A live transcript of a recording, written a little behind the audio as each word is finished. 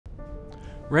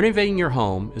Renovating your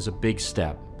home is a big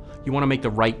step. You want to make the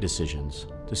right decisions.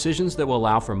 Decisions that will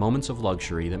allow for moments of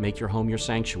luxury that make your home your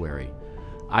sanctuary.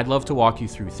 I'd love to walk you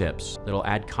through tips that'll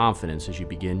add confidence as you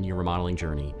begin your remodeling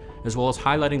journey, as well as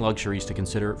highlighting luxuries to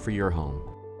consider for your home.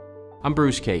 I'm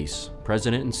Bruce Case,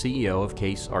 President and CEO of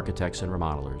Case Architects and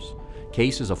Remodelers.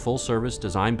 Case is a full-service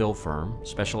design-build firm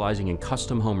specializing in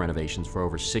custom home renovations for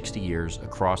over 60 years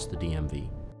across the DMV.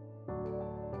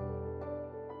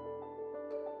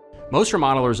 Most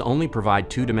remodelers only provide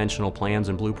two-dimensional plans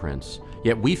and blueprints,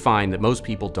 yet we find that most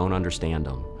people don't understand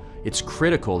them. It's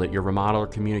critical that your remodeler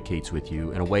communicates with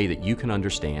you in a way that you can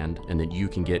understand and that you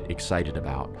can get excited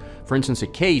about. For instance,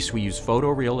 at Case, we use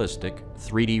photorealistic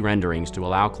 3D renderings to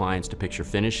allow clients to picture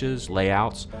finishes,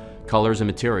 layouts, colors, and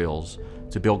materials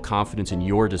to build confidence in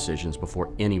your decisions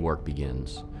before any work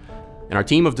begins. And our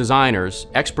team of designers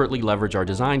expertly leverage our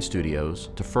design studios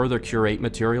to further curate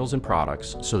materials and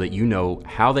products so that you know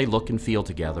how they look and feel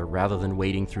together rather than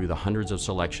wading through the hundreds of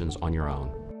selections on your own.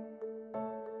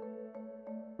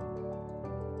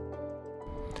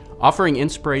 Offering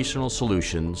inspirational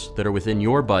solutions that are within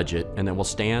your budget and that will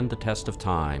stand the test of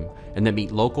time and that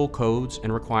meet local codes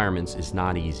and requirements is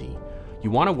not easy. You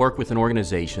want to work with an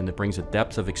organization that brings a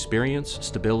depth of experience,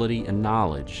 stability, and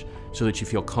knowledge so that you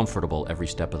feel comfortable every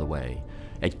step of the way.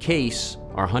 At Case,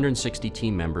 our 160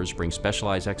 team members bring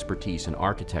specialized expertise in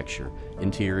architecture,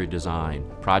 interior design,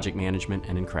 project management,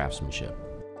 and in craftsmanship.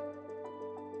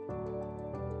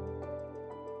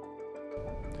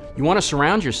 You want to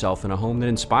surround yourself in a home that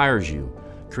inspires you,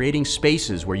 creating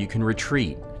spaces where you can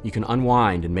retreat, you can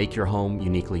unwind and make your home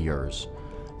uniquely yours.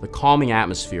 The calming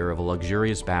atmosphere of a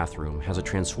luxurious bathroom has a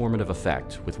transformative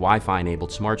effect with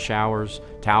Wi-Fi-enabled smart showers,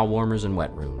 towel warmers, and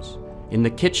wet rooms. In the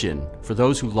kitchen, for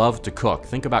those who love to cook,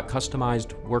 think about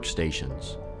customized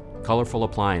workstations, colorful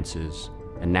appliances,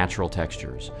 and natural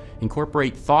textures.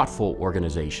 Incorporate thoughtful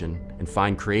organization and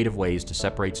find creative ways to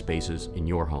separate spaces in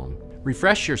your home.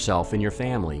 Refresh yourself and your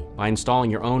family by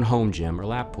installing your own home gym or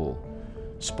lap pool.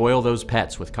 Spoil those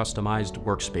pets with customized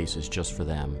workspaces just for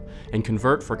them, and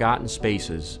convert forgotten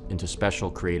spaces into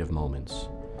special creative moments.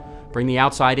 Bring the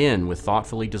outside in with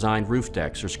thoughtfully designed roof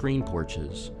decks or screen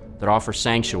porches that offer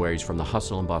sanctuaries from the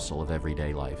hustle and bustle of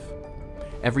everyday life.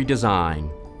 Every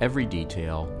design, every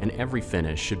detail, and every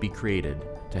finish should be created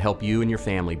to help you and your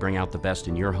family bring out the best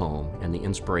in your home and the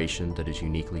inspiration that is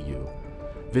uniquely you.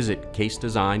 Visit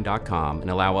casedesign.com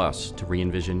and allow us to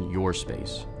re-envision your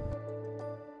space.